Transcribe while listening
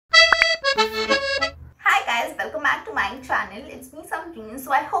to my channel. It's me Samrin.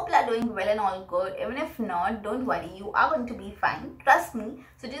 So I hope you are doing well and all good. Even if not, don't worry, you are going to be fine. Trust me.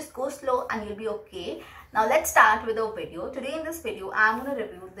 So just go slow and you'll be okay. Now let's start with the video. Today in this video, I'm going to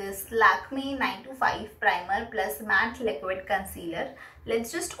review this Lakme 9to5 primer plus matte liquid concealer.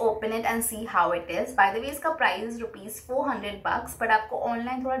 Let's just open it and see how it is. By the way, इसका price is rupees 400 bucks, but आपको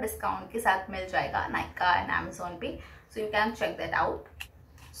online थोड़ा discount के साथ मिल जाएगा Nykaa and Amazon पे. So you can check that out.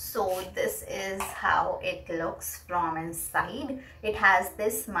 So this is how it looks from inside. It has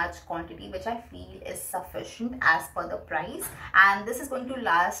this much quantity, which I feel is sufficient as per the price, and this is going to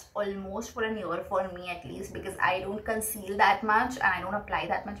last almost for a year for me at least, because I don't conceal that much and I don't apply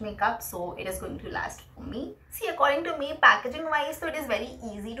that much makeup, so it is going to last for me. See, according to me, packaging wise, so it is very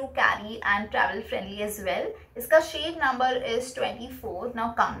easy to carry and travel friendly as well. Iska shade number is 24.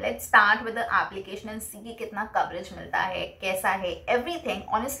 Now come, let's start with the application and see कि कितना coverage मिलता है, कैसा है, everything.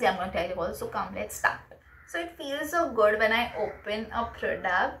 Honestly, I'm going to tell you all. So come, let's start. So it feels so good when I open a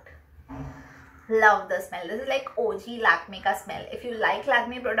product. Love the smell. This is like OG Lakme ka smell. If you like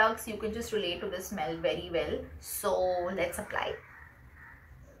Lakme products, you can just relate to this smell very well. So let's apply.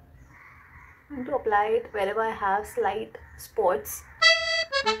 I'm going to apply it wherever I have slight spots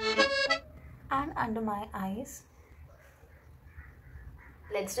and under my eyes.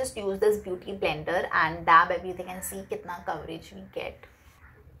 Let's just use this beauty blender and dab everything and see kitna coverage we get.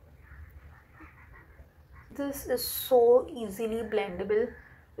 This is so easily blendable.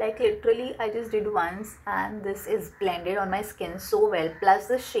 Like literally I just did once and this is blended on my skin so well. Plus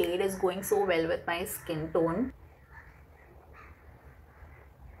the shade is going so well with my skin tone.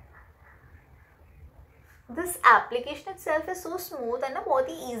 This application itself is so smooth and बहुत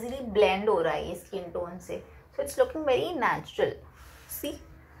ही easily blend हो रहा है skin tone से. So it's looking very natural. See?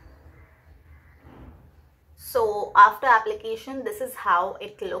 So after application, this is how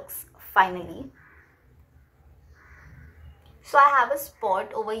it looks finally. So I have a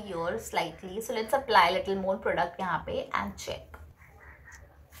spot over here slightly. So let's apply a little more product यहाँ पे and check.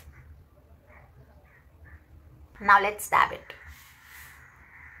 Now let's dab it.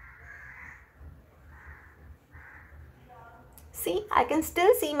 See, I can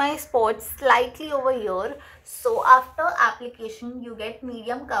still see my spots slightly over here. So after application, you get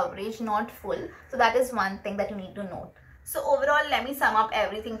medium coverage, not full. So that is one thing that you need to note. So overall, let me sum up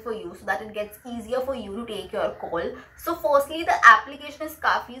everything for you so that it gets easier for you to take your call. So firstly, the application is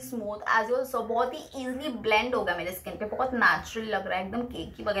काफी smooth as you also बहुत ही easily blend होगा मेरे skin पे. बहुत natural लग रहा है, एकदम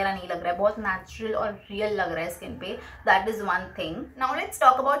cakey वगैरह नहीं लग रहा है, बहुत natural और real लग रहा है skin पे. That is one thing. Now let's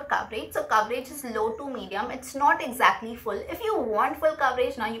talk about coverage. So coverage is low to medium. It's not exactly full. If you want full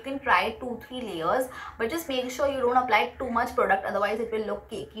coverage, now you can try 2-3 layers, but just make sure you don't apply too much product. Otherwise, it will look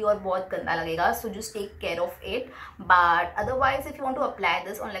cakey और बहुत गंदा लगेगा. So just take care of it. But otherwise, if you want to apply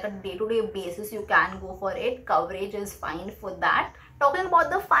this on like a day-to-day basis, you can go for it. Coverage is fine for that. Talking about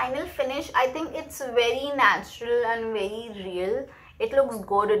the final finish, I think it's very natural and very real. It looks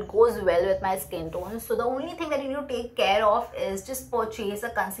good. It goes well with my skin tone. So the only thing that you need to take care of is just purchase a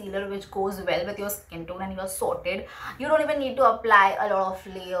concealer which goes well with your skin tone and you're sorted. You don't even need to apply a lot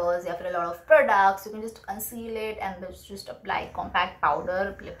of layers after a lot of products. You can just conceal it and just apply compact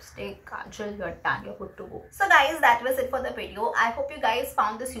powder, lipstick, kajal, you're done. You're good to go. So guys, that was it for the video. I hope you guys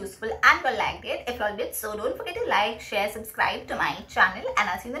found this useful and you liked it. If you all did so, don't forget to like, share, subscribe to my channel, and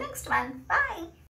I'll see you in the next one. Bye.